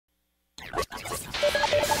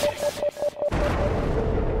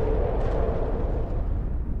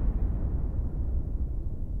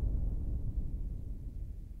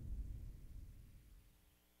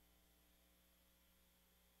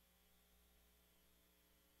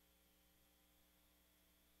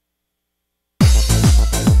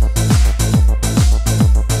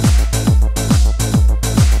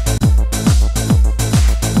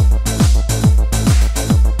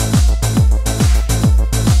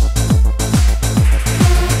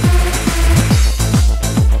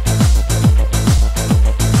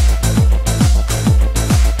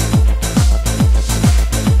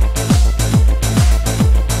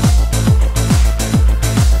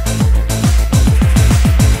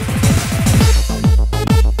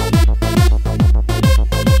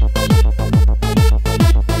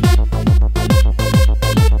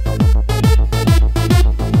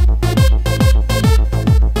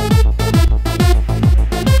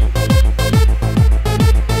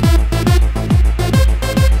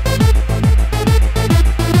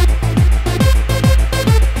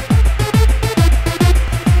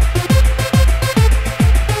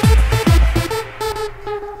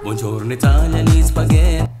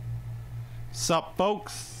Sup,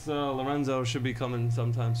 folks? Lorenzo should be coming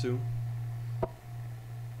sometime soon.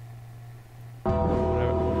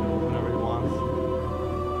 Whenever he wants.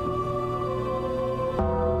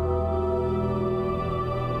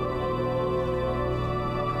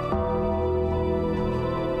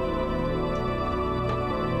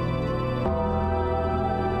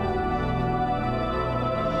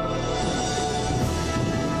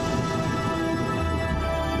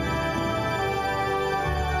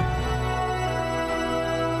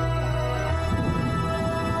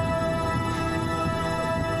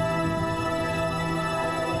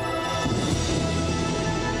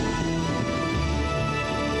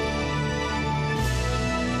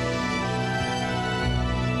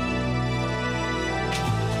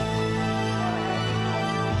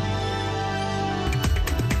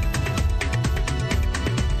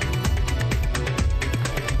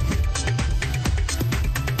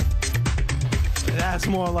 That's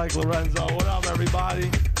more like Lorenzo. What up, everybody?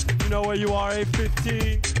 You know where you are,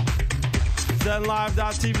 815.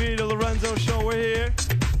 ZenLive.tv, the Lorenzo Show. We're here.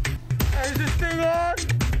 Hey, is this thing on?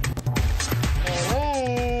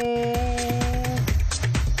 Oh.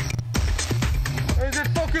 Is it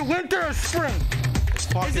fucking winter or spring?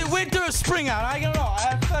 Is it winter or spring out? I don't know.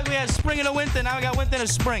 I feel like we had spring in the winter. Now we got winter in the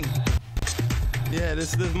spring. Yeah,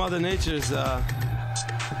 this Mother Nature's. All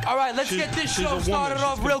right, let's get this show started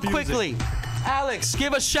off real quickly. Alex,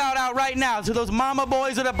 give a shout out right now to those mama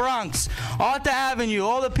boys of the Bronx, Arthur Avenue,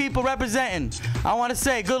 all the people representing. I want to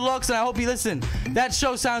say good looks and I hope you listen. That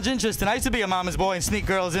show sounds interesting. I used to be a mama's boy and sneak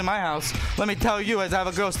girls in my house. Let me tell you, as I have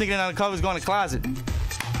a girl sneaking in on the covers going to the closet.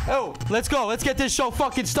 Oh, let's go. Let's get this show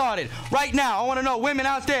fucking started. Right now, I want to know, women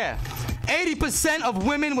out there, 80% of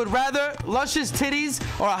women would rather luscious titties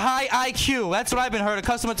or a high IQ. That's what I've been heard. A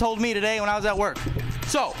customer told me today when I was at work.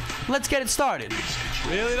 So, let's get it started.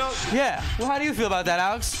 Really though? Yeah. Well, how do you feel about that,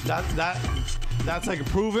 Alex? That's like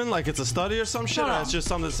proven, like it's a study or some shit, or it's just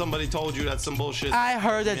something somebody told you that's some bullshit? I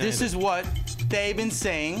heard that this is what they've been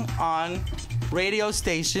saying on radio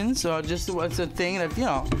stations, or just what's a thing that, you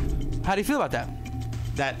know. How do you feel about that?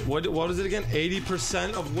 What is it again?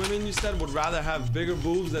 80% of women, you said, would rather have bigger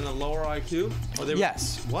boobs than a lower IQ? Or they would,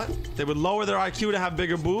 yes. What? They would lower their IQ to have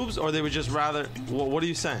bigger boobs, or they would just rather... What are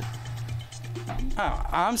you saying? Oh,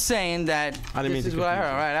 I'm saying that this is what I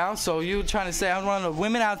heard, all right, Al? So you trying to say I'm one of the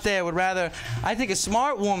women out there would rather... I think a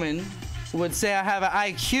smart woman would say I have an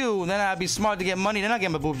IQ, then I'd be smart to get money, then I'd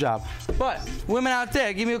get my boob job. But women out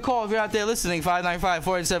there, give me a call if you're out there listening,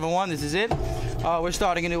 595-4871, this is it. We're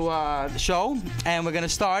starting a new show, and we're going to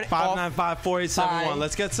start 595-4871.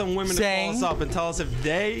 Let's get some women to call us up and tell us if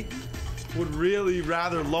they would really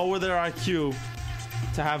rather lower their IQ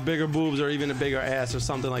to have bigger boobs or even a bigger ass or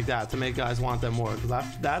something like that to make guys want them more.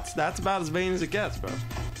 Because that's about as vain as it gets, bro.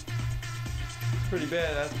 Pretty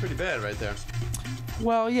bad. That's pretty bad right there.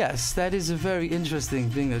 Well, yes, that is a very interesting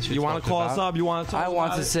thing that you want to call us up? You want to talk about it? I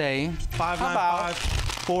want to say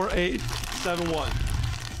 595-4871.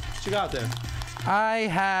 What you got there? I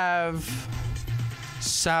have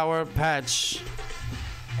Sour Patch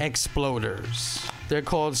Exploders. They're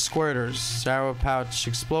called squirters. Sour Patch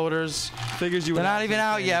Exploders. Figures you. They're not even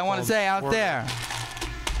out yet. I want to say out there.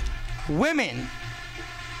 Women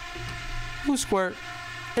who squirt.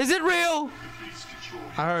 Is it real?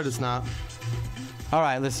 I heard it's not. All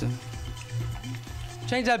right, listen.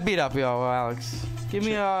 Change that beat up, yo, Alex. Give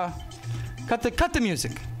me a cut the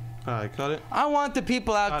music. All right, cut it. I want the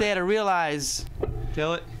people out there to realize.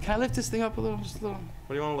 Kill it. Can I lift this thing up a little? Just a little.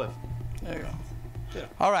 What do you want to lift? There you go. Yeah.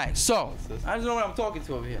 All right, so I don't know what I'm talking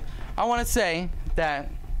to over here. I want to say that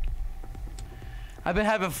I've been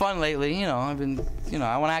having fun lately. You know, I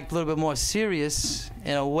want to act a little bit more serious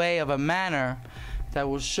in a way of a manner that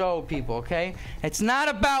will show people, okay? It's not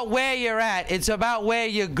about where you're at. It's about where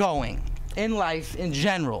you're going in life in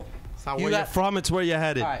general. It's not where you're from. It's where you're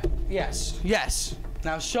headed. All right. Yes. Yes.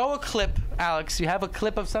 Now show a clip, Alex. You have a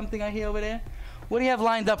clip of something I hear over there? What do you have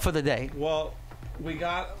lined up for the day? Well, we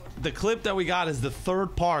got... The clip that we got is the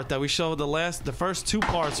third part that we showed. The first two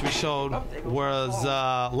parts we showed was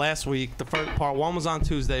last week. The first part one was on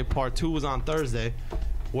Tuesday. Part two was on Thursday.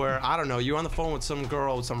 Where I don't know, you're on the phone with some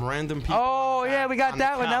girl, with some random people. Oh yeah, we got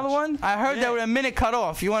that. Another one. I heard that with a minute cut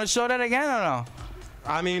off. You want to show that again or no?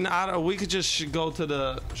 I mean, we could just go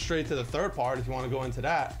to straight to the third part if you want to go into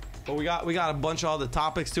that. But we got a bunch of other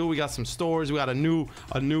topics too. We got some stories. We got a new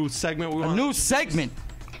segment. A new segment.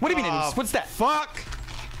 What do you mean? What's that? Fuck.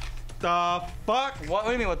 The fuck? What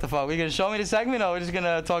do you mean, what the fuck? Are you going to show me the segment, or we're just going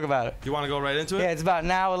to talk about it? You want to go right into it? Yeah, it's about an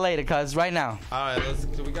hour later, cuz, right now. All right,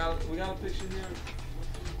 so we got a picture here.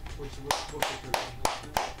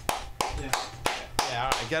 Yeah,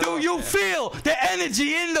 all right, do you feel the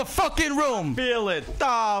energy in the fucking room? Feel it.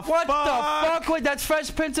 What the fuck? Wait, that's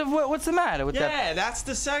Fresh Prince of... What's the matter with that? Yeah, that's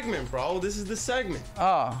the segment, bro. This is the segment.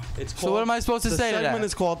 Oh. So what am I supposed to say to that? The segment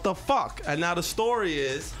is called The Fuck. And now the story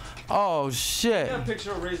is... Oh, shit. You got a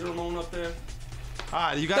picture of Razor Ramon up there? All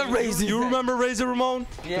right, you guys. You remember Razor Ramon?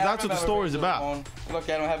 Yeah, that's what the story's about. Ramon. Look,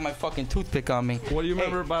 I don't have my fucking toothpick on me. What do you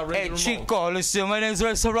remember about Razor Ramon? Hey, Chico, listen, my name's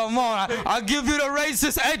Razor Ramon. I'll give you the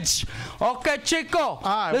racist edge. Okay, Chico?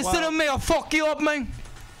 Right, listen to me, I'll fuck you up, man.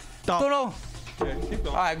 Don't know. Yeah, keep going.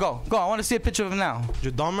 All right, go. I want to see a picture of him now.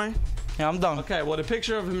 You done, man? Yeah, I'm done. Okay, well, the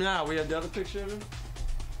picture of him now. We have the other picture of him.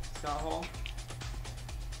 Scott Hall.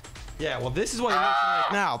 Yeah, well, this is what he looks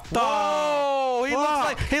like now. Whoa,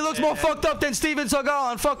 he looks more fucked up than Steven Seagal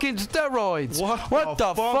on fucking steroids. What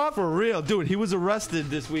the fuck? For real, dude. He was arrested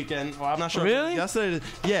this weekend. Well, I'm not sure. Really? Yesterday.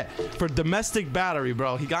 Yeah, for domestic battery,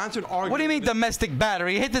 bro. He got into an argument. What do you mean domestic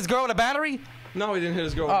battery? He hit this girl with a battery? No, he didn't hit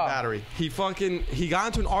his girl with a battery. He got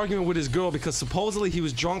into an argument with his girl because supposedly he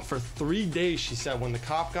was drunk for 3 days, she said, when the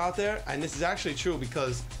cop got there. And this is actually true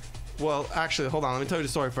because, well, actually, hold on. Let me tell you the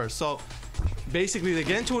story first. So, basically, they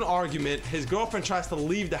get into an argument. His girlfriend tries to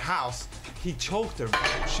leave the house. He choked her, bro.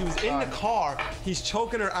 She was in the car. He's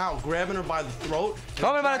choking her out, grabbing her by the throat.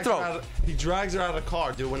 He drags her out of the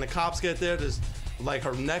car, dude. When the cops get there, there's like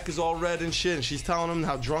her neck is all red and shit, and she's telling him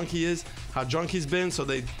how drunk he is, how drunk he's been. So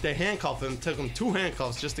they handcuff him, took him 2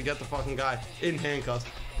 handcuffs just to get the fucking guy in handcuffs.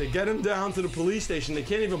 They get him down to the police station. They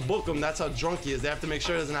can't even book him. That's how drunk he is. They have to make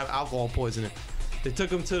sure he doesn't have alcohol poisoning. They take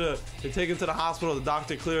him to the hospital. The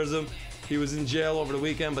doctor clears him. He was in jail over the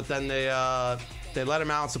weekend, but then they let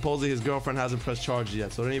him out. Supposedly his girlfriend hasn't pressed charges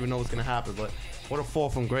yet, so they don't even know what's gonna happen. But what a fall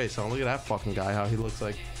from grace, huh? Look at that fucking guy, how he looks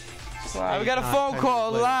like. Wow, we got a phone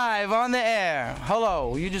call live on the air.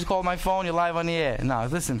 Hello, you just called my phone. You're live on the air. No,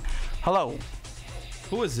 listen. Hello.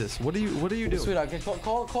 Who is this? What do you do? Sweetheart,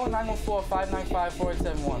 call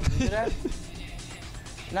 914-595-4871. Can you do that?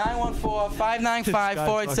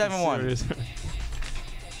 914-595-4871.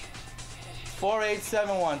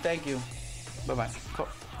 4871. Thank you. Bye-bye.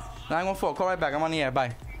 914. Call right back. I'm on the air.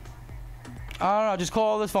 Bye. No, just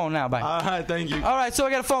call this phone now. Bye. All right, thank you. All right, so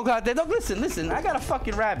I got a phone call out there. Look, listen. I got a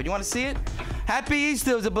fucking rabbit. You want to see it? Happy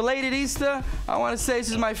Easter. It was a belated Easter. I want to say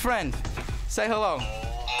this is my friend. Say hello.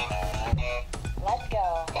 Let's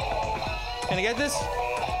go. Can you get this?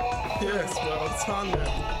 Yes, bro. It's on there.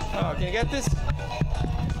 Oh, can you get this?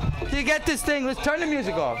 Can you get this thing? Let's turn the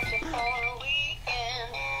music off.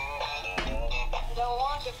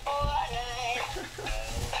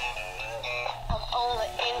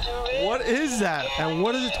 What is that? And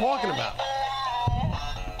what is it talking about?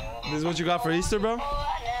 This is what you got for Easter, bro?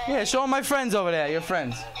 Yeah, show my friends over there. Your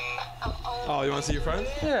friends. Oh, you want to see your friends?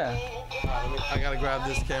 Yeah. I gotta grab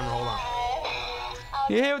this camera. Hold on.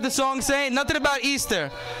 You hear what the song's saying? Nothing about Easter.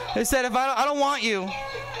 It said, if I don't want you,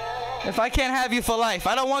 if I can't have you for life,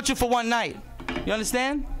 I don't want you for one night. You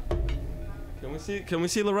understand? Can we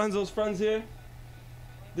see Lorenzo's friends here?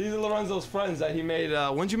 These are Lorenzo's friends that he made.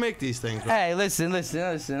 When'd you make these things, bro? Hey, listen. All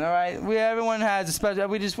right, everyone has a special.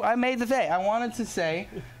 I made the thing. I wanted to say,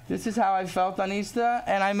 this is how I felt on Easter,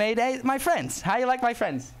 and I made my friends. How you like my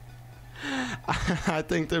friends? I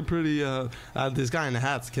think they're pretty. This guy in the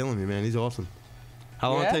hat's killing me, man. He's awesome.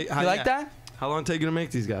 How long you like that? How long it take you to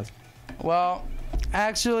make these guys? Well,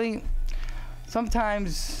 actually,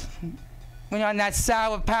 sometimes when you're on that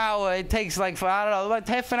sour power, it takes like I don't know, about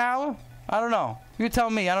half an hour. I don't know. You tell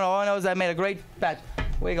me. I don't know. All I know is I made a great batch.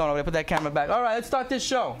 Where you going over there? Put that camera back. All right, let's start this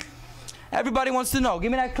show. Everybody wants to know.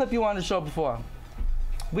 Give me that clip you wanted to show before.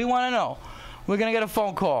 We want to know. We're going to get a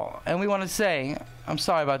phone call, and we want to say, I'm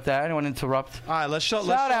sorry about that. I didn't want to interrupt. All right, let's show.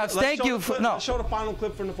 Shout-outs. Thank you. Let's show the final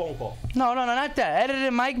clip from the phone call. No, not that.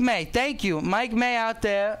 Edited Mike May. Thank you. Mike May out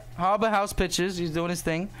there. Harbor House Pictures. He's doing his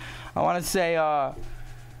thing. I want to say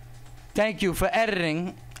thank you for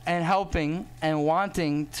editing and helping and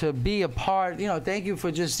wanting to be a part. You know, thank you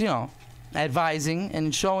for just, you know, advising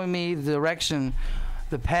and showing me the direction,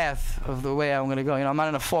 the path of the way I'm going to go. You know, I'm not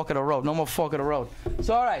in a fork of the road. No more fork of the road.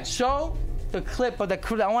 So, all right, show the clip of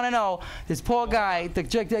the. I want to know this poor guy, the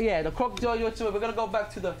crocodile. We're going to go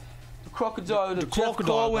back to the crocodile, the Jeff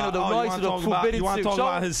Corwin, or the Royce, or the Forbidden. You want to talk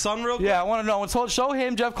about his son real quick? Yeah, I want to know. Show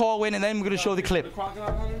him Jeff Corwin, and then we're going to show the clip. The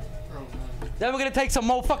crocodile hunter? Then we're going to take some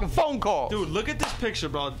more fucking phone calls. Dude, look at this picture,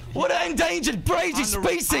 bro. What an endangered, crazy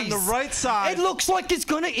species. On the right side. It looks like it's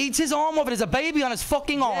going to eat his arm off. There's a baby on his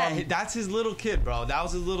fucking arm. Yeah, that's his little kid, bro. That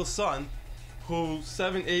was his little son, who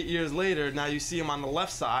 7, 8 years later, now you see him on the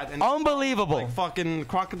left side. And unbelievable. Like fucking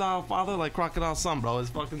crocodile father, like crocodile son, bro.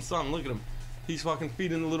 His fucking son. Look at him. He's fucking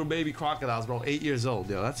feeding the little baby crocodiles, bro. 8 years old,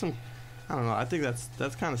 yo. That's some, I don't know. I think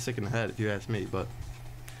that's kind of sick in the head, if you ask me, but.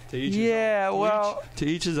 To each his own. To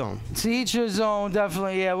each his own. To each his own,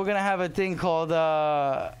 definitely. Yeah, we're gonna have a thing called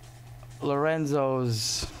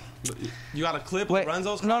Lorenzo's. You got a clip of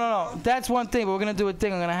Lorenzo's? No. That's one thing, but we're gonna do a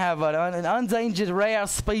thing. I'm gonna have an endangered rare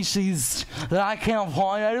species that I can't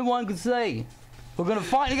find. Anyone can say. We're gonna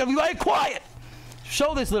find. You're gonna be very quiet.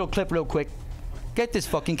 Show this little clip real quick. Get this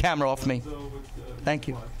fucking camera off me. Thank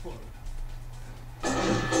you.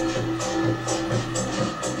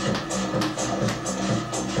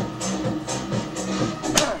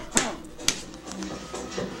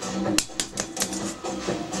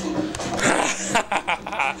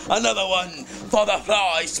 Another one for the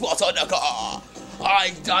fly spot on the car.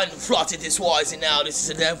 I done flotted this wise, and now this is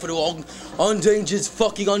an end for the long endangered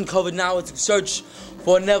fucking uncovered. Now it's a search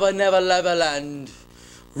for Never Land.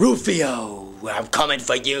 Rufio, I'm coming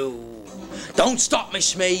for you. Don't stop me,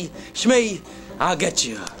 Shmee, I'll get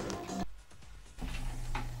you.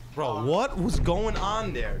 Bro, what was going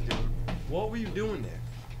on there, dude? What were you doing there?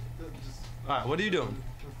 Alright, what are you doing?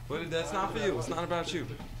 That's not for you. It's not about you.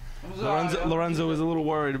 Lorenzo is a little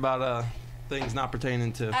worried about things not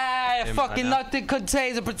pertaining to him fucking right nothing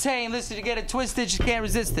contains or pertain. Listen, you get it twisted, you can't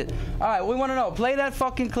resist it. Alright, we want to know. Play that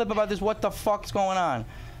fucking clip about this. What the fuck's going on?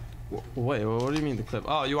 Wait, what do you mean the clip?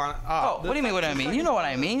 Oh, you want? What do you mean what I mean? You know what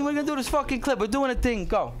I mean. We're gonna do this fucking clip. We're doing a thing.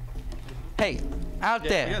 Go. Hey, out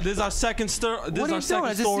there. Yeah, this is our second story. What are you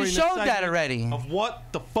doing? You showed that already. Of what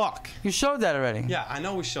the fuck? You showed that already. Yeah, I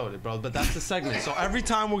know we showed it, bro, but that's the segment. So every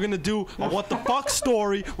time we're gonna do a what the fuck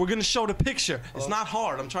story, we're gonna show the picture. It's not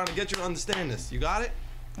hard. I'm trying to get you to understand this. You got it?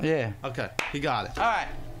 Yeah. Okay, he got it. All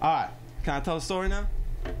right. Can I tell the story now?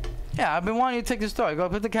 Yeah, I've been wanting you to take the story. Go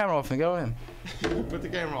put the camera off me. Go in. Put the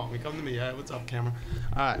camera off me. Come to me. Yeah, what's up, camera?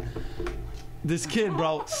 All right. This kid,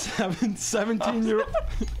 bro, 17-year-old.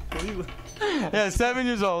 Yeah, 7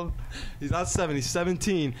 years old. He's not 7. He's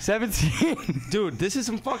 17. 17. Dude, this is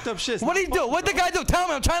some fucked up shit. What did he do? What did the guy do? Tell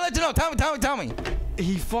me. I'm trying to let you know. Tell me.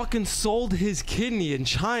 He fucking sold his kidney in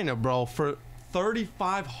China, bro, for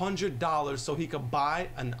 $3,500 so he could buy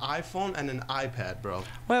an iPhone and an iPad, bro.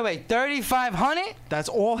 Wait, $3,500? That's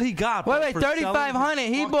all he got. Bro, wait, $3,500.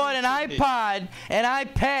 He bought an iPod, an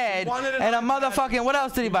iPad, and a motherfucking. What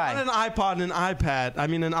else did he buy? He wanted an iPod and an iPad. I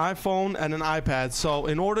mean, an iPhone and an iPad. So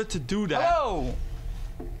in order to do that. Hello.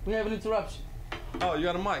 We have an interruption. Oh, you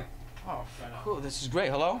got a mic. Oh, cool. This is great.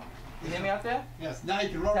 Hello. You hear me out there? Yes. Now you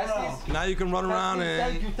can run around. Now you can run around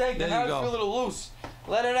and. Thank you. Now I feel a little loose.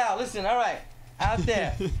 Let it out. Listen. All right. Out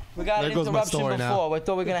there. We got an interruption before. Now. We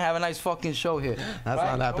thought we were going to have a nice fucking show here. That's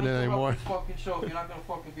right? Not happening anymore. Fucking show if you're not going to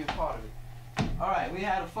fucking be a part of it. All right, we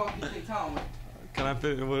had a fucking thing. Tell him. Can I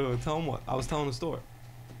tell him what? I was telling the story.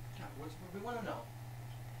 We want to know.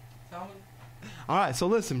 Tell him. All right, so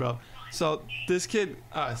listen, bro. So this kid,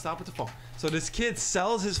 all right, stop with the phone. So this kid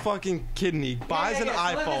sells his fucking kidney, buys an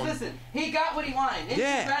iPhone. Listen, he got what he wanted.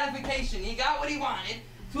 Instant gratification. He got what he wanted.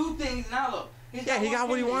 Two things. Now look. Yeah, he got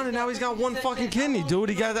what he wanted. Now he's got one fucking kidney, dude.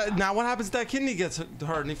 He got that. Now what happens if that kidney gets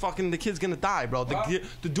hurt and the kid's gonna die, bro? The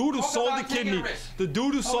dude who sold the kidney. The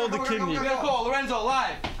dude who sold the kidney. We're gonna call Lorenzo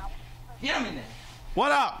live. Get him in there.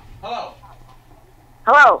 What up? Hello.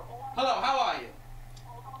 Hello. Hello. How are you?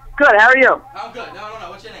 Good. How are you? I'm good. No.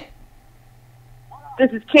 What's your name?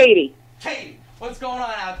 This is Katie. Katie, what's going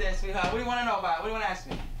on out there, sweetheart? What do you want to know about? What do you want to ask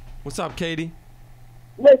me? What's up, Katie?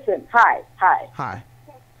 Listen. Hi. Hi.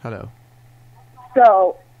 Hello.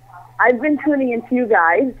 So, I've been tuning into you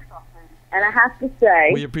guys, and I have to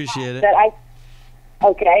say we appreciate it.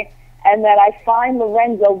 Okay, and that I find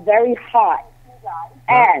Lorenzo very hot.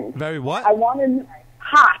 And very what? I want to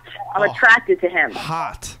hot. I'm attracted to him.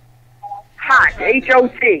 Hot. Hot.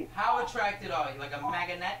 H-O-T. How attracted are you? Like a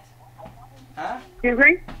magnet? Huh? Excuse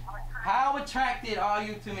me? How attracted are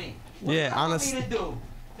you to me? What Yeah, do you want honest. me to do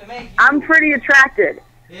to make you? I'm pretty attracted.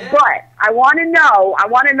 Yeah? But I want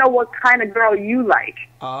to know what kind of girl you like.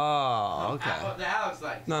 Oh, okay. What the Alex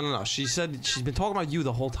like? No. She said she's been talking about you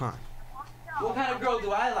the whole time. What kind of girl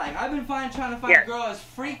do I like? I've been trying to find a girl as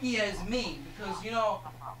freaky as me because, you know,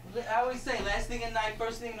 I always say last thing at night,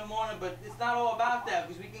 first thing in the morning, but it's not all about that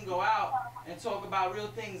because we can go out and talk about real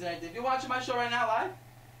things. And you watching my show right now live?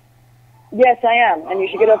 Yes, I am. And you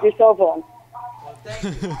should get off your cell phone. Well, thank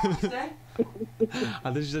you. What did you say?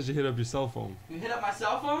 I think she said you hit up your cell phone. You hit up my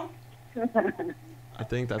cell phone? I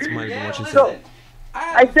think that's might have been what she listen, said.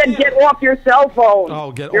 I said get off your cell phone.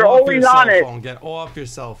 Oh, get You're off always your on cell it. phone. Get off your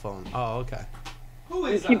cell phone. Oh, okay. Who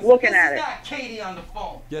is keep us? looking this at is it. not Katie on the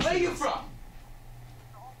phone. Yes, Where it you is. from?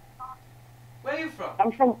 Where you from?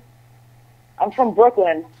 I'm from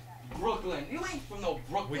Brooklyn. Brooklyn. You ain't from no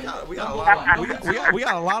Brooklyn. We got a Number lot. one. We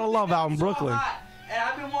got a lot of love out in Brooklyn. So hot. And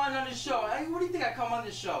I've been wanting on this show. Hey, what do you think I come on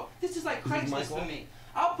this show? This is like Craigslist for me.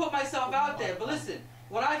 I'll put myself out there, but listen,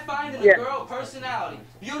 what I find in a girl, personality,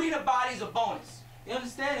 beauty to body's a bonus. You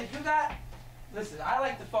understand? If you got, listen, I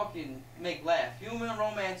like to fucking make laugh. Humor and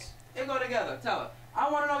romance, they go together. Tell her, I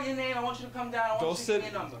want to know your name. I want you to come down. I want you to give me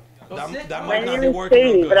your number. Go sit. That My might not name be is working real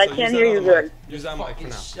Katie, good, but I so can't use hear that you other good. mic. Use that mic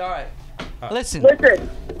for now. All right. Listen. Listen.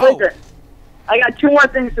 I got 2 more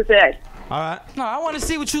things to say. All right. No, I want to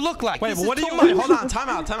see what you look like. Wait, This but is what do too you? much. Hold on. Time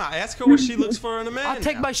out. Ask her what she looks for in a man. I'll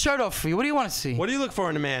take my shirt off for you. What do you want to see? What do you look for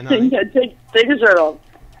in a man, honey? Yeah, take your shirt off.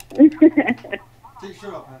 Take your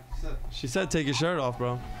shirt off, man. She said take your shirt off,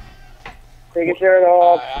 bro. Take your shirt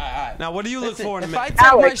off. All right. Now, what do you look for in a If man? I take my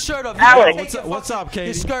Alex, shirt off, Alex. you take What's up, Katie?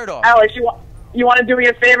 your skirt off. Alex, you want to do me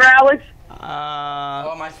a favor, Alex?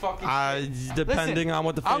 Oh, my fucking shit. Depending Listen, on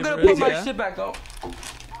what the favor I'm going is, to put my yeah? shit back up.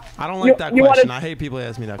 I don't like that you question. wanna- I hate people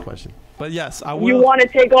ask me that question. But yes, I will. You want to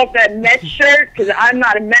take off that Met shirt? Because I'm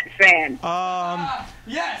not a Met fan.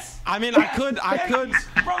 Yes. I mean, I could.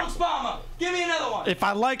 Bronx Bomber. Give me another one. If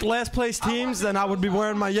I like last place teams, then I would be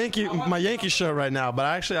wearing my Yankee shirt right now. But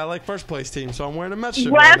actually, I like first place teams, so I'm wearing a Mets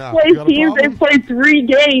shirt right Last now. place You got a teams, they problem? played 3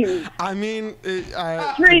 games. I mean,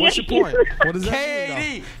 Three what's your games. point? What does that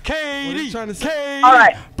mean, Katie, though? What are you trying to say? Katie. All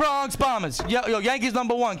right. Bronx Bombers. Yo, Yankees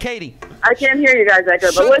 #1. Katie. I can't hear you guys that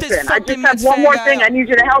good, but Shut this listen, I just fucking have Mets one fan more guy thing up. I need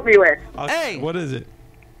you to help me with. Okay, Hey. what is it?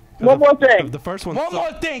 One more thing. The first one. One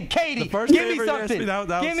more thing, Katie. The first Give me favor you asked something. me, that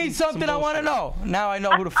was Give me some something I want to bullshit. know. Now I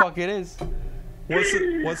know who the fuck it is. What's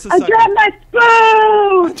the I second? dropped my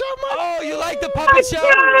spoon. Oh, you like the puppet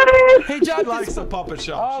show? He She dropped likes his... the puppet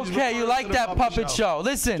show. She's Okay, you referring like to the that puppet show.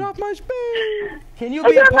 Listen, Drop my spoon. can you I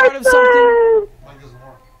be a dropped part my of something? spoon.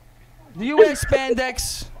 Do you wear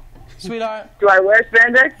spandex, sweetheart? Do I wear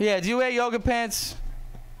spandex? Yeah, do you wear yoga pants?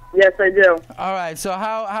 Yes, I do. All right, so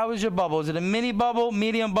how is your bubble? Is it a mini bubble,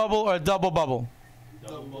 medium bubble, or a double bubble?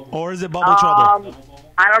 Or is it bubble trouble?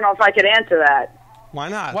 I don't know if I could answer that. Why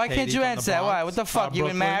not? Why Katie can't you from the answer that? Bronx, Why? What the fuck? You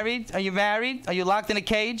been Brooklyn? married? Are you married? Are you locked in a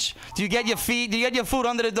cage? Do you get your food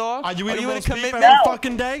under the door? Are you eating in a roast beef commitment? every No.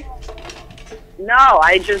 fucking day? No,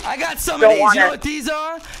 I just I got some of don't these. want You know it. what these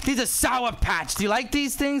are? These are Sour Patch. Do you like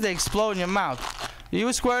these things? They explode in your mouth. Are you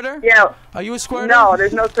a squirter? Yeah. Are you a squirter? No,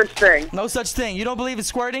 there's no such thing. No such thing. You don't believe in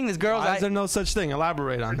squirting? There's girls. Why is there no such thing?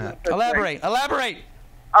 Elaborate on that. Elaborate.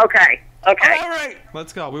 Okay. Okay. Elaborate.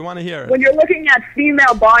 Let's go. We want to hear it. When you're looking at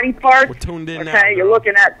female body parts, We're tuned in now. okay, you're girl.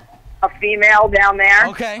 looking at a female down there.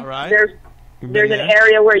 Okay. All right. There's You've there's been an there?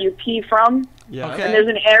 area where you pee from, Yes. Okay. and there's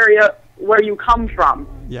an area where you come from.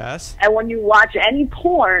 Yes. And when you watch any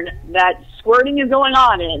porn that squirting is going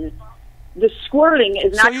on in, the squirting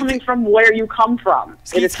is So not you coming thi- from where you come from.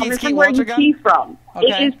 Skeet, It is skeet, coming skeet, from where water you gun? pee from.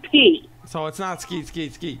 Okay. It is pee. So it's not skeet.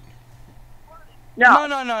 No.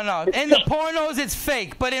 In the pornos, it's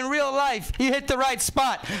fake, but in real life, you hit the right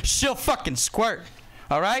spot, she'll fucking squirt.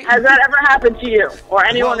 All right? Has that ever happened to you or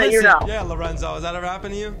anyone that you listen, know? Yeah, Lorenzo. Has that ever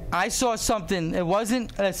happened to you? I saw something. It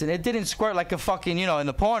wasn't. Listen, it didn't squirt like a fucking, in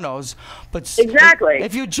the pornos. But Exactly.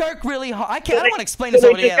 If you jerk really hard, I don't want to explain So this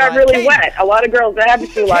over they the just air. got really Katie, wet. A lot of girls, that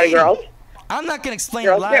happens to a lot of Katie, girls. I'm not gonna explain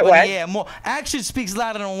Girls it live get on the wet. air. More action speaks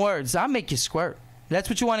louder than words. I'll make you squirt. That's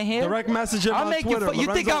what you want to hear? Direct message him I'll on make Twitter. you. You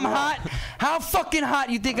think Lorenzo I'm Moore. hot? How fucking hot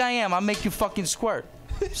you think I am? I'll make you fucking squirt.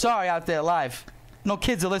 Sorry out there live. No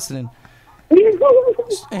kids are listening.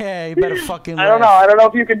 Yeah, you better fucking. I don't know. I don't know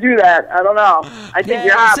if you could do that. I don't know. I think Yeah,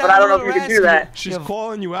 you're you hot, sound but I don't a know if you little could do that. She's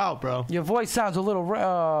calling you out, bro. Your voice sounds a little.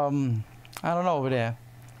 I don't know over there.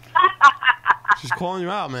 She's calling you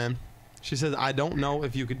out, man. She says, I don't know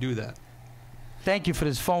if you could do that. Thank you for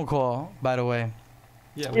this phone call, by the way.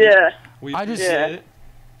 Yeah. I just said it.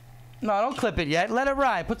 No, don't clip it yet. Let it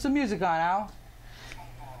ride. Put some music on, Al.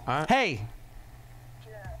 All right. Hey.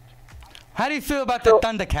 How do you feel about the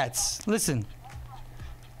Thundercats? Listen.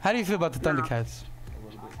 How do you feel about the Thundercats?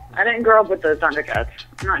 I didn't grow up with the Thundercats.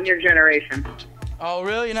 I'm not in your generation. Oh,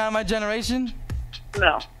 really? You're not in my generation?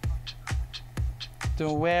 No.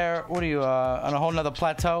 So where? What are you? On a whole nother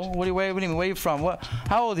plateau? What do you? Where are you from? What?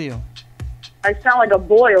 How old are you? I sound like a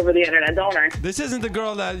boy over the internet, don't I? This isn't the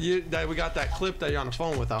girl that we got that clip that you're on the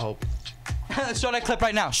phone with, I hope. Let's show that clip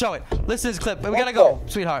right now. Show it. Listen to this clip. We gotta go,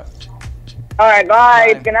 sweetheart. All right,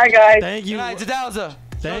 bye. Good night, guys. Thank you. Good night, Zadalza.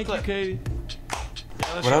 Thank you, Katie.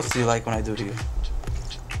 What else do you like when I do to you?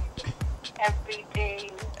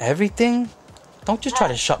 Everything. Everything? Don't just try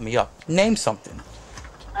to shut me up. Name something.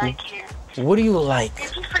 I can't. What do you like?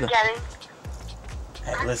 Did you forgetting?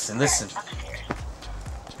 Hey, listen.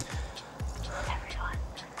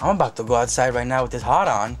 I'm about to go outside right now with this heart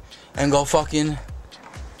on and go fucking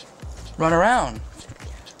run around.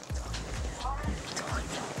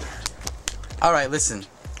 Alright, listen.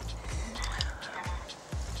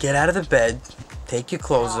 Get out of the bed, take your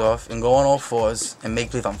clothes off, and go on all fours and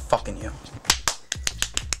make believe I'm fucking you.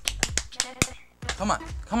 Come on.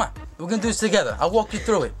 We're gonna do this together. I'll walk you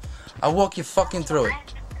through it. I'll walk you fucking through it.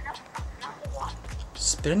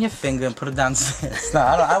 Spit on your finger and put it downstairs. No,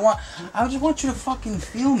 I just want you to fucking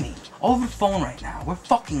feel me. Over the phone right now. We're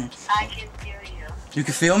fucking... I can feel you. You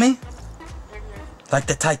can feel me? Like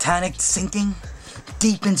the Titanic sinking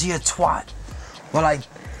deep into your twat. Well, like...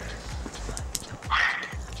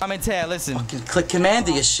 I'm in Taya, listen. Fucking click command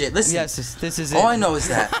to your shit. Listen. Yes, this is it. All I know is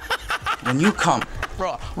that when you come...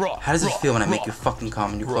 Raw. How does it feel when I make you fucking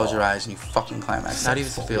come and you close your eyes and you fucking climax? How do you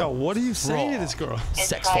feel? Yo, what are you saying to this girl?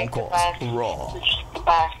 Sex phone calls. Raw.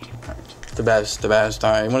 The best.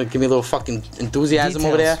 Alright, you wanna give me a little fucking enthusiasm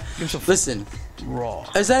over there? Listen. Raw.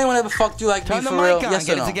 Has anyone ever fucked you like Turn me the for real? mic on. Yes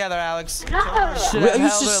Get or no? it together, Alex. Are you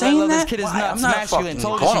just saying that? This kid is nuts. I'm not a masculine. fucking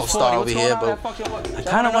Told you porno she's star 40. over What's here, going on but out there? Fucking I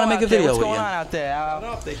kind of want to make a video What's with going you. on out there, Al? Shut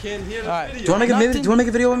up, they can't hear the Alright. video. Do you want to make a video? Do you want to make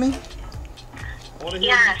a video with me? I wanna hear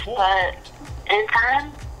Yes, before. but in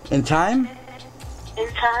time? In time? In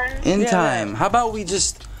time? In Yeah, time. yeah. How about we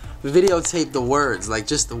just videotape the words, like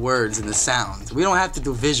just the words and the sound? We don't have to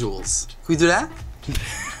do visuals. Can we do that?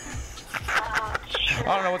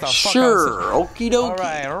 I don't know what the fuck Sure. Okie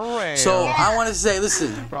dokie. Alright. So I want to say,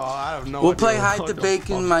 listen. Bro, I have no We'll idea play what hide the fuck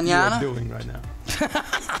bacon you mañana. are doing right now.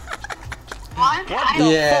 What?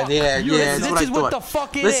 Yeah. That's what I This is thought. what the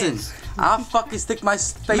fuck it Listen, is. I'll fucking stick my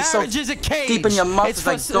face so Marriage is a cage. deep in your mouth. It's It's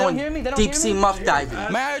for, like they don't going hear me? They don't deep hear sea me? muff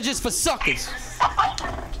diving. Marriage is for suckers.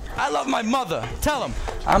 I love my mother. Tell him.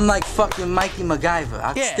 I'm like fucking Mikey MacGyver.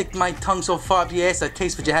 I'll Yeah. stick my tongue so far up your ass I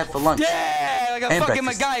taste what you had for lunch. Yeah, like a And fucking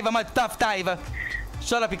breakfast. MacGyver. I'm a tough diver.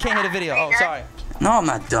 Shut up, you can't hear the video. Oh, sorry. No, I'm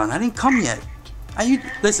not done. I didn't come yet.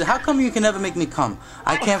 Listen, how come you can never make me come?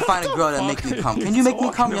 I can't find a girl that make me come. Can you make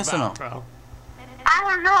me come? Yes or no? Bro? I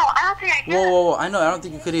don't know. I don't think I can. Whoa. I know. I don't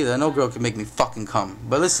think you could either. No girl can make me fucking come.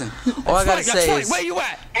 But listen, all I gotta say is, Where you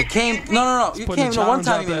at? you came. No. You putting came. the No, one challenge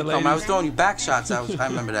time out you there, didn't come. I was ladies. throwing you back shots. I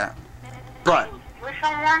remember that. But With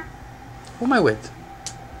someone? who am I with?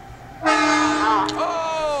 Oh!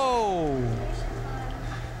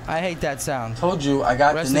 I hate that sound. Told you I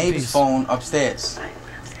got Rest the in neighbor's peace. phone upstairs.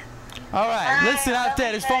 All right, listen out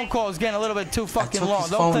there. This phone call is getting a little bit too fucking took long.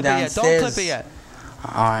 his Don't phone clip it yet. Don't downstairs. clip it yet.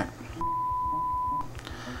 All right.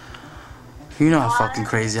 You know how fucking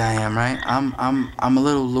crazy I am, right? I'm a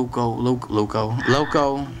little loco.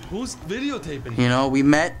 Who's videotaping? You know, we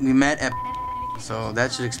met at, so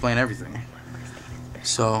that should explain everything.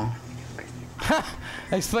 So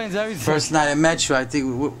Explains everything. first night I met you, I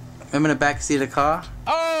think remember the back seat of the car?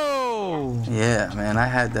 Oh! Yeah, man, I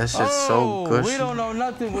had that shit so good. We don't know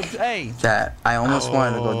nothing with. Hey. That I almost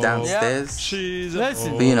wanted to go downstairs. She's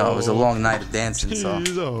Listen. But you know, it was a long night of dancing, so it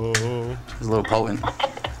She's a hoe. was a little potent.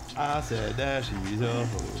 I said that she's a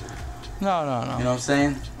hoe. No. You know what I'm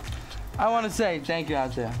saying? I want to say thank you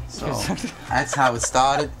out there. So that's how it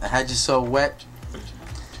started. I had you so wet.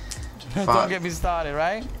 Don't get me started,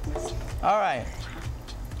 right? All right.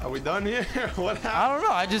 Are we done here? What happened? I don't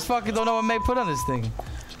know. I just fucking don't know what May put on this thing.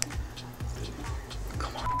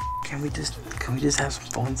 Come on, can we just have some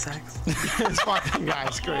phone sex? This fucking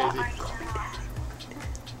guy's crazy.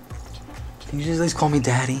 Can you just at least call me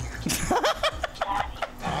daddy?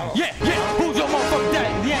 Yeah. Who's your motherfucking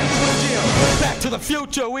daddy? The answer Jill. Back to the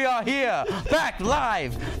future. We are here. Back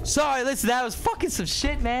live. Sorry, listen, that was fucking some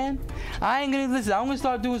shit, man. I ain't gonna listen. I'm gonna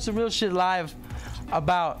start doing some real shit live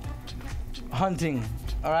about hunting.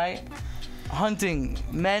 All right. hunting.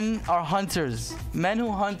 Men are hunters. Men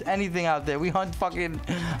who hunt anything out there. We hunt fucking.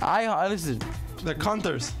 Listen. They're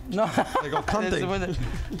cunters. No. They go cunting.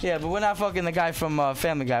 Yeah, but we're not fucking the guy from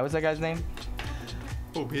Family Guy. What's that guy's name?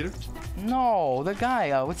 Who, Peter? No, the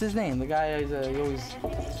guy. What's his name? The guy is always.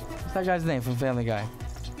 What's that guy's name from Family Guy?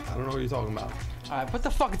 I don't know what you're talking about. All right, put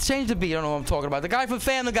the fucking change the beat. I don't know what I'm talking about. The guy from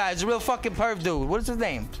Family Guy is a real fucking perv dude. What is his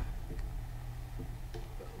name?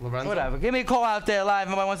 Lorenzo? Whatever. Give me a call out there live.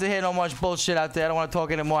 Nobody wants to hear no much bullshit out there. I don't want to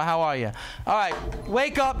talk anymore. How are you? All right,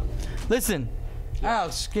 wake up. Listen,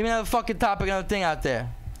 Alex, give me another fucking topic, another thing out there.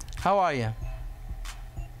 How are you?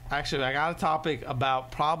 Actually, I got a topic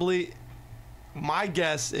about probably my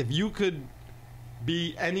guess. If you could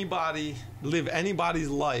be anybody, live anybody's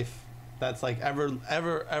life that's like ever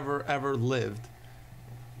lived.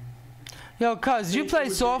 Yo, cuz, did you play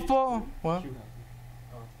softball? What?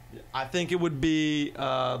 I think it would be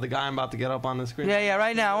the guy I'm about to get up on the screen. Yeah,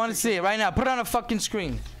 right now. I want to see it right now. Put it on a fucking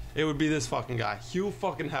screen. It would be this fucking guy, Hugh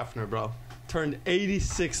fucking Hefner, bro. Turned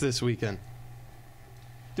 86 this weekend.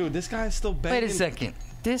 Dude, this guy is still banging. Wait a second.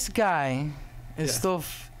 This guy is still.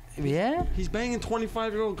 Yeah? He's banging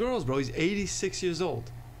 25-year-old girls, bro. He's 86 years old.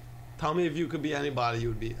 Tell me if you could be anybody, you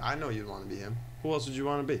would be. I know you'd want to be him. Who else would you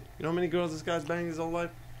want to be? You know how many girls this guy's banged his whole life?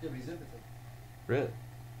 Yeah, but he's impotent. Really?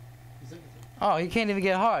 He's impotent. Oh, he can't even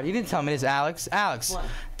get hard. You didn't tell me this, Alex. Alex,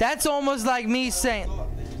 that's almost like me saying.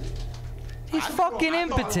 He's fucking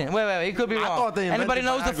impotent. Wait. He could be wrong. Anybody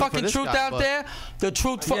knows the fucking truth out there? The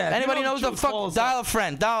truth. Anybody knows the fuck? Dial a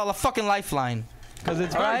friend. Dial a fucking lifeline. Because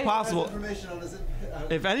it's very possible.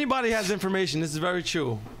 If anybody has information, this is very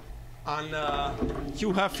true, on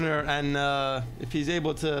Hugh Hefner, and if he's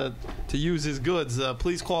able to use his goods,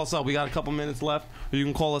 please call us up. We got a couple minutes left, or you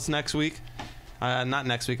can call us next week. Not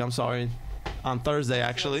next week, I'm sorry. On Thursday,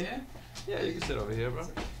 actually. Yeah, you can sit over here, bro.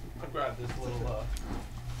 I'll grab this little...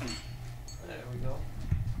 There we go.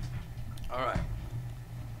 All right.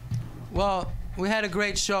 Well, we had a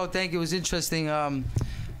great show. Thank you. It was interesting.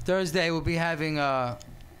 Thursday we'll be having... I'm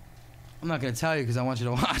not going to tell you because I want you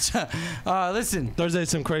to watch. Listen. Thursday's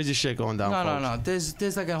some crazy shit going down, No.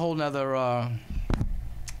 There's like a whole nother...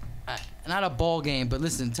 not a ball game, but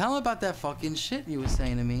listen. Tell them about that fucking shit you were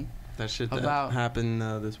saying to me. That shit that happened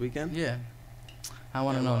this weekend? Yeah. I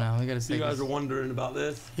want to know now. We got to say. You guys are wondering about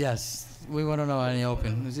this? Yes. We want to know any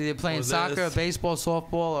open. Is either playing soccer, baseball,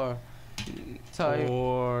 softball,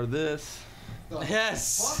 or this.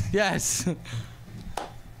 Yes. Yes.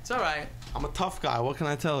 It's all right. I'm a tough guy. What can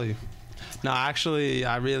I tell you? No, actually,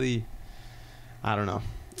 I don't know.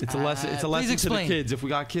 It's a lesson. It's a lesson to the kids. If we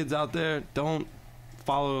got kids out there, don't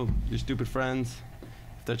follow your stupid friends.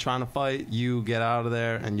 If they're trying to fight, you get out of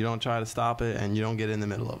there and you don't try to stop it and you don't get in the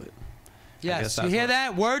middle of it. Yes, you hear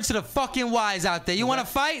that? Words to the fucking wise out there. You want to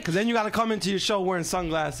fight? Because then you got to come into your show wearing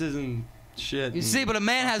sunglasses and shit. You see, but a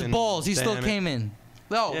man has balls. He still came in.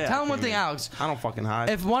 No, tell him one thing, Alex. I don't fucking hide.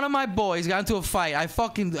 If one of my boys got into a fight,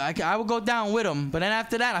 I would go down with him. But then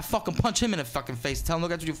after that, I fucking punch him in the fucking face. Tell him, look,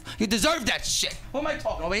 that's what you deserve that shit. Who am I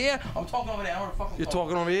talking over here? I'm talking over there. I don't fucking. You're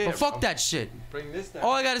talking over here. But fuck that shit. Bring this down.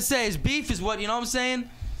 All I gotta say is beef is what, you know what I'm saying?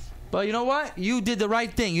 But you know what? You did the right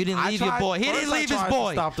thing. You didn't leave your boy. He didn't leave his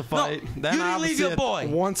boy. Stop the fight. No, you didn't leave your boy.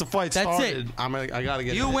 Once the fight started, that's it. I gotta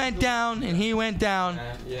get. You went down and he went down,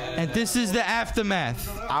 and this is the aftermath.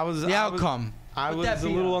 The outcome. I was a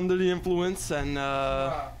little under the influence, and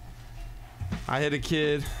I hit a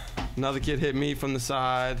kid. Another kid hit me from the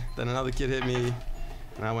side. Then another kid hit me,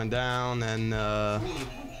 and I went down. And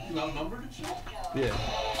you outnumbered each other? Yeah.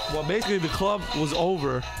 Well, basically the club was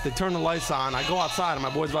over. They turned the lights on. I go outside, and my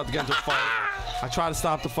boy's about to get into a fight. I try to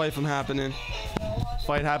stop the fight from happening.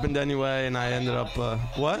 Fight happened anyway, and I ended up.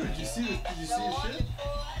 What? Did you see his shit?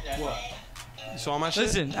 What? You saw my shit?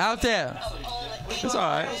 Listen, out there. It's all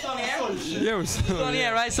right. Yeah, we're still on the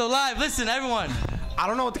air, right? So live. Listen, everyone. I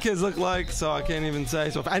don't know what the kids look like, so I can't even say.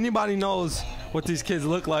 So if anybody knows what these kids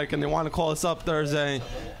look like and they want to call us up Thursday,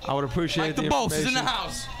 I would appreciate the information. Boss is in the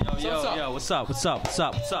house. Yo, what's up?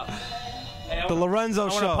 Hey, the Lorenzo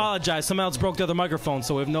Show. I want to apologize. Somebody else broke the other microphone,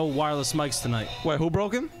 so we have no wireless mics tonight. Wait, who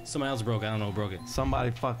broke him? Somebody else broke it. I don't know who broke it.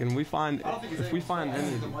 Somebody fucking. If we find any. I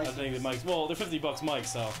think the mics. Well, they're $50 mics,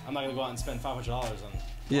 so I'm not gonna go out and spend $500 on.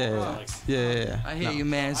 Yeah. I hear you,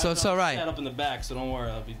 man. So it's all right. Set up in the back, so don't worry,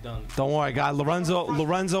 I'll be done. Don't worry, guys.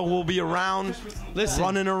 Lorenzo will be around. Listen,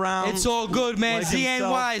 running around. It's all good, man.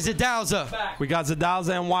 ZNY, Zadalza. We got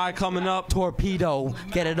Zadalza NY coming up. Torpedo.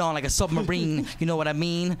 Get it on like a submarine. You know what I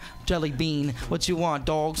mean? Jelly bean. What you want,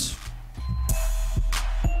 dogs?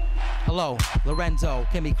 Hello, Lorenzo.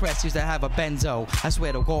 Kimmy Crest used to have a benzo. I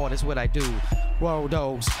swear to God, that's what I do. Whoa,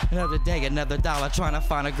 dogs. Another day, another dollar, trying to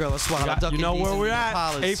find a girl to swallow. You know where we're at.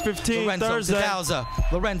 8:15 Lorenzo, Thursday.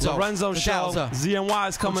 Lorenzo show. ZNY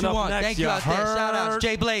is coming up next. Thank you out there. Shout outs.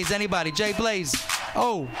 Jay Blaze, anybody? Jay Blaze.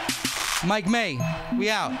 Oh, Mike May. We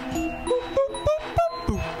out.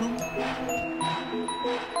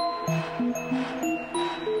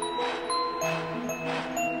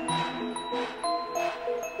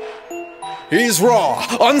 He's raw,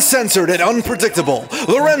 uncensored, and unpredictable.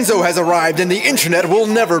 Lorenzo has arrived and the internet will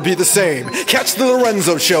never be the same. Catch The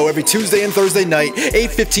Lorenzo Show every Tuesday and Thursday night,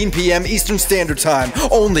 8:15 p.m. Eastern Standard Time,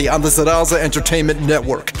 only on the Zaraza Entertainment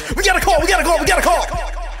Network. We gotta call!